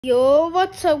Yo,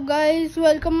 what's up guys?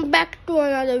 Welcome back to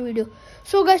another video.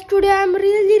 So guys, today I'm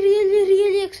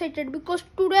really excited because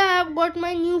today I have got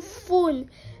my new phone,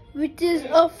 which is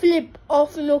a flip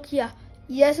of Nokia.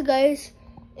 Yes guys,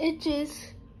 it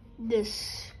is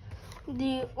this.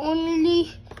 The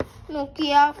only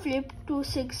Nokia Flip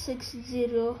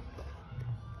 2660.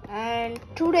 And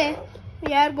today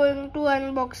we are going to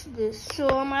unbox this.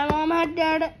 So my mom and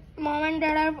dad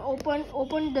have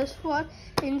opened this for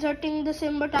inserting the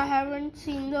SIM, but I haven't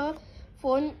seen the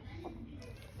phone.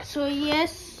 So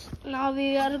yes, now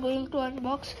we are going to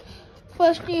unbox.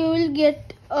 First you will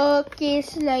get a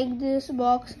case like this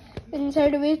box,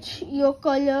 inside which your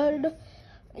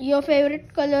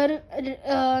favorite color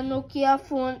Nokia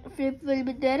phone flip will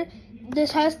be there.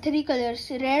 This has three colors: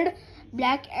 red,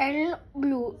 black and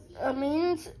blue.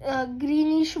 Means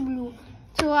greenish blue.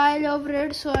 So I love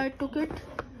red, so I took it.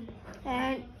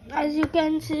 And as you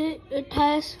can see, it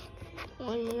has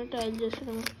 1 minute. I'll just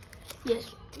remember.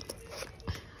 Yes,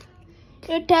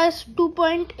 it has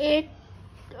 2.8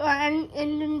 and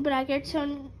in bracket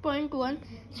 7.1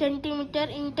 centimeter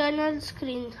internal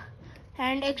screen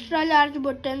and extra large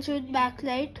buttons with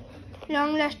backlight,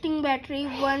 long lasting battery,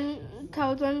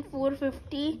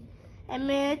 1450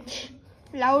 mAh,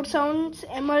 loud sounds,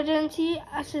 emergency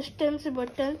assistance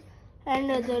button and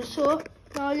others. So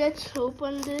now let's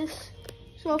open this.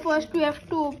 So first we have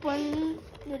to open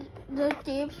the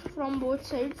tapes from both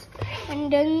sides, and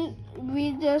then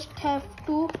we just have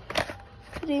to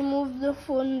remove the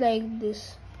phone like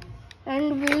this,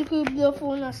 and we'll keep the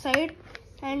phone aside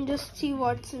and just see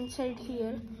what's inside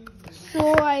here.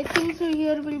 So I think so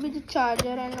here will be the charger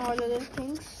and all other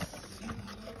things.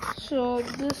 So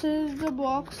this is the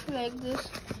box like this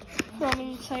from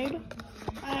inside,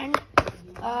 and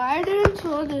I didn't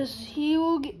show this.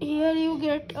 Here you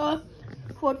get a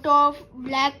photo of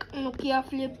black Nokia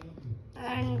Flip,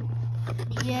 and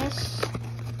yes,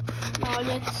 now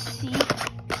let's see.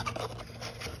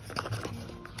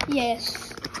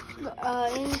 Yes,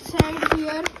 inside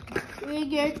here we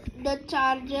get the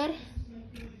charger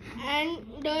and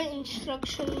the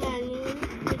instruction manual,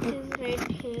 which is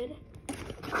right here.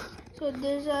 So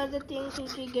these are the things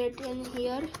which we get in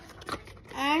here.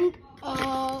 And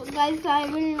guys, I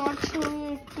will not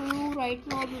show it to you right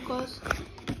now because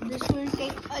this will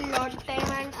take a lot of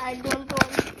time and I don't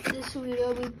want this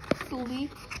video to be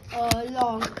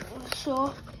long.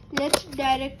 So let's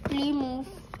directly move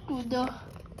to the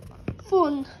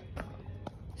phone.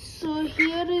 So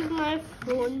here is my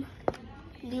phone,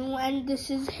 new, and this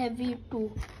is heavy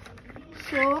too.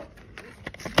 So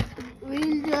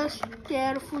we'll just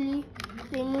carefully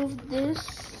remove this.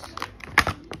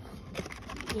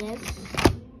 Yes,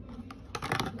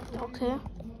 okay,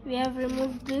 we have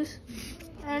removed this,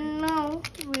 and now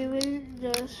we will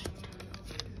just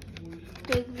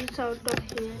take this out of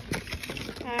here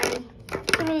and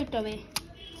throw it away.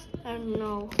 And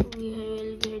now we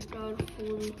will get our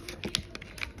phone.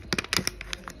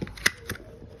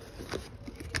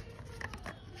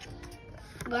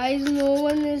 Guys, no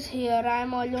one is here. I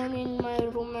am alone in my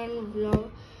room and vlog.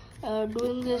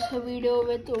 Doing this video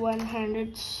with one hand,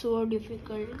 it's so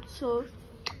difficult. So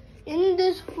in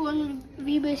this phone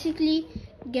we basically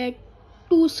get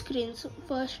two screens.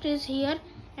 First is here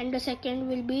and the second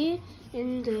will be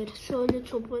in there. So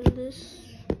let's open this.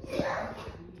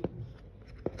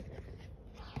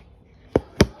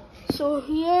 So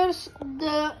here's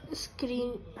the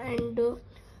screen and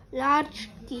large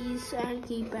keys and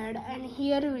keypad, and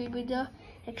here will be the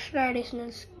extra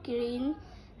additional screen,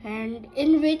 and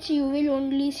in which you will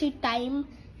only see time,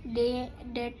 day,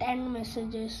 date and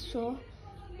messages. So,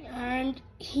 and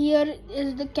here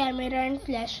is the camera and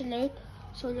flashlight.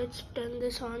 So let's turn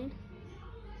this on.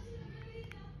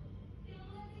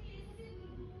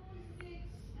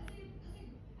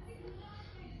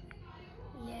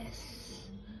 Yes.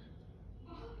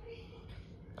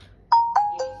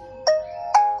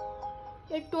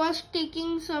 It was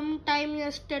taking some time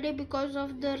yesterday because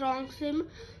of the wrong SIM.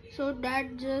 So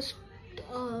dad just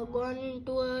gone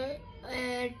into a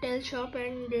Airtel shop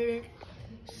and did it.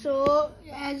 So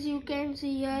as you can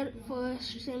see here,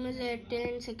 first SIM is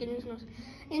Airtel and second is no SIM.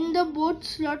 In the both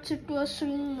slots it was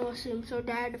showing no SIM, so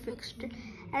dad fixed it.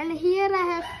 And here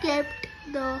I have kept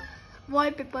the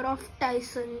wallpaper of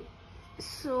Tyson.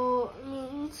 So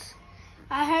means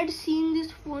I had seen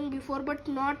this phone before, but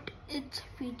not its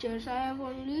features. I have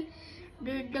only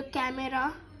did the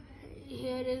camera.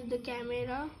 Here is the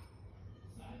camera.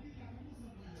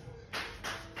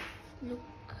 Look.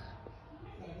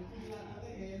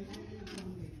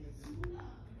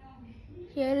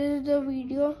 Here is the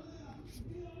video.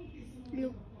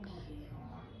 Look.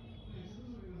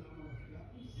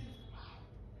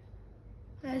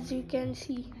 as you can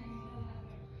see.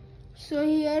 So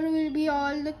here will be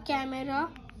all the camera,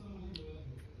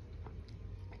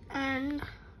 and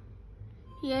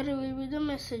here will be the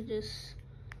messages.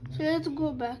 So let's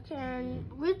go back,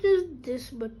 and which is this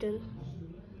button?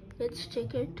 Let's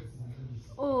check it.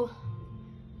 Oh,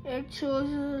 it shows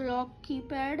lock,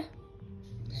 keypad,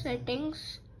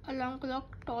 settings, alarm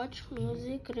clock, torch,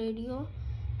 music, radio,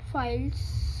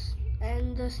 files,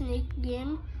 and the snake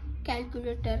game,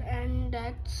 calculator, and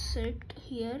that's it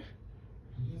here.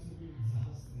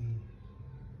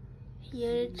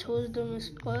 Here it shows the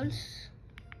missed calls.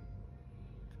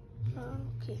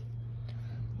 Okay.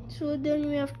 So then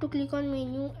we have to click on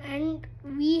menu, and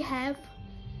we have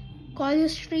call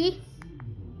history,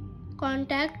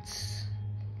 contacts,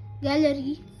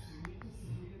 gallery,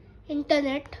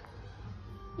 internet,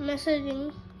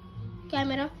 messaging,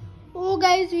 camera. Oh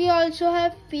guys, we also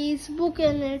have Facebook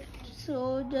in it,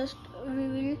 so just we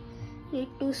will need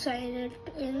to sign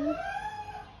it in.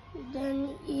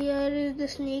 Then here is the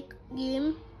snake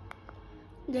game,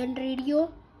 then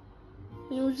radio,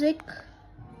 music,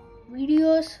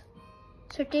 videos,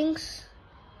 settings,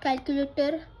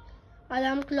 calculator,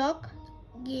 alarm clock,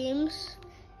 games.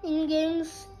 In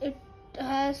games it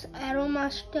has Arrow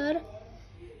Master,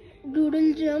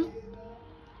 Doodle Jump,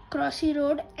 Crossy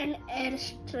Road, and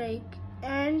Airstrike.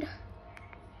 And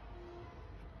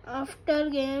after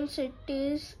games it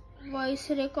is voice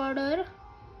recorder,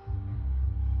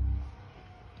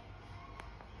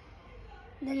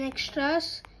 then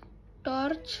extras,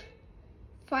 torch,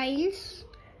 files,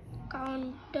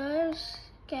 counters,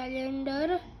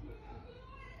 calendar,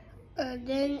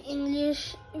 then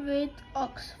English with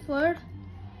Oxford,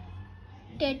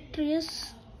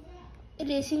 Tetris,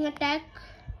 racing attack,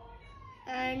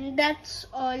 and that's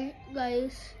all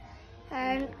guys.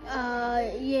 And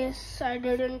yes, I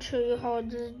didn't show you how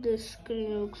this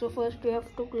screen looks. So first we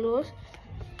have to close,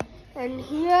 and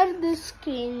here this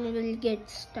screen will get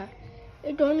started.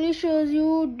 It only shows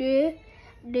you day,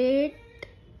 date,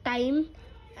 time,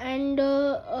 and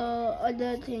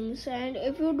other things. And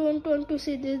if you don't want to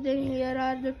see this, then here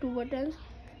are the two buttons.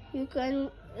 You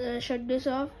can shut this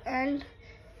off, and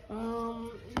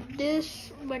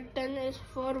this button is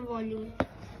for volume.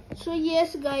 So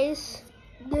yes guys,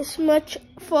 this much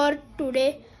for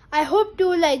today. I hope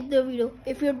you liked the video.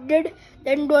 If you did,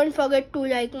 then don't forget to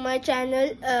like my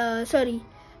channel,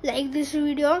 like this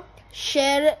video,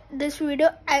 share this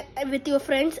video with your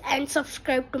friends, and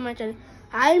subscribe to my channel.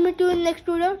 I'll meet you in next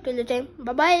video. Till the time,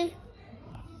 bye bye.